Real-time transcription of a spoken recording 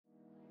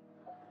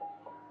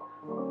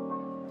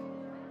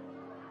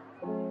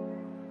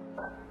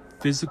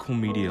physical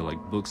media like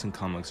books and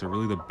comics are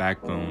really the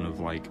backbone of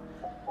like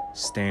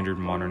standard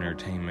modern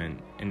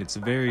entertainment, and it's a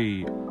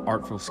very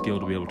artful skill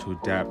to be able to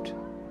adapt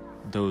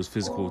those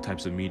physical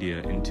types of media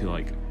into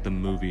like the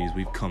movies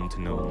we've come to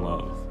know and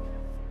love.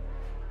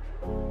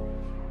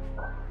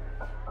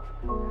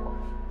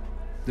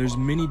 There's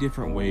many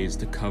different ways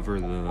to cover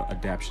the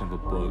adaptation of a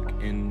book,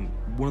 and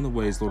one of the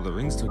ways Lord of the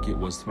Rings took it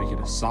was to make it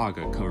a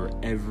saga, cover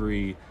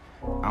every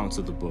ounce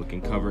of the book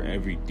and cover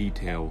every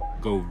detail,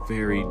 go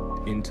very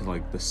into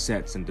like the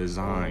sets and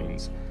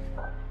designs.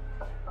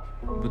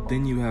 But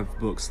then you have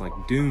books like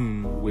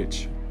Dune,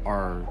 which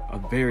are a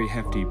very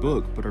hefty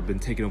book but have been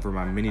taken over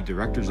by many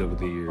directors over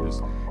the years,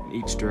 and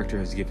each director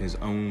has given his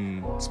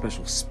own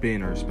special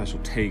spin or special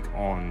take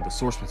on the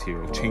source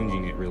material,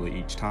 changing it really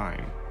each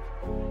time.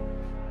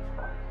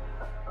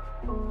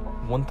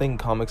 One thing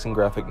comics and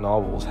graphic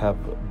novels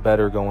have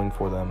better going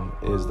for them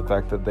is the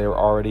fact that they're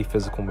already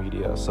physical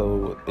media,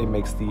 so it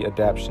makes the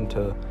adaptation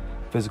to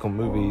physical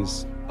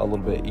movies a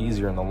little bit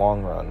easier in the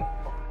long run.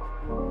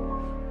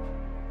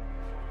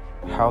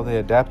 How they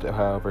adapt it,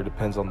 however,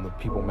 depends on the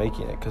people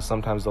making it, because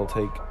sometimes they'll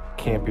take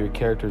campier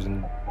characters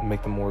and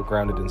make them more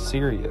grounded and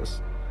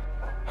serious.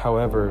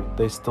 However,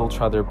 they still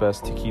try their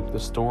best to keep the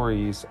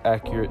stories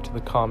accurate to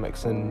the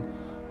comics and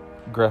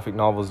graphic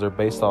novels they're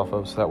based off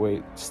of, so that way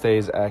it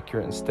stays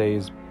accurate and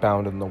stays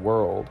bound in the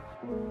world.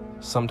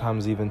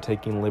 Sometimes even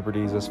taking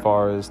liberties as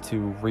far as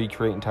to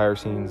recreate entire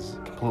scenes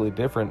completely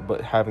different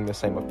but having the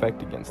same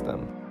effect against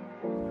them.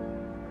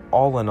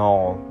 All in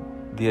all,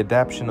 the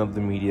adaptation of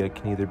the media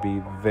can either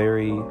be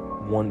very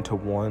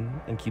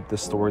one-to-one and keep the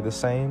story the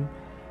same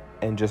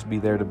and just be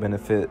there to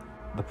benefit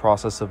the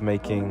process of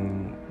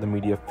making the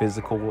media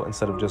physical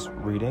instead of just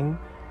reading,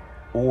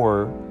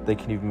 or they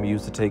can even be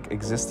used to take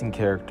existing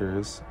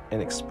characters and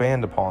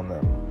expand upon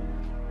them,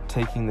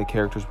 taking the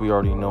characters we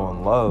already know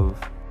and love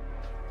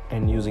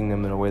and using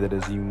them in a way that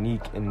is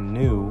unique and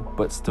new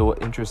but still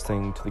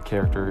interesting to the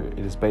character it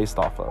is based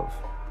off of.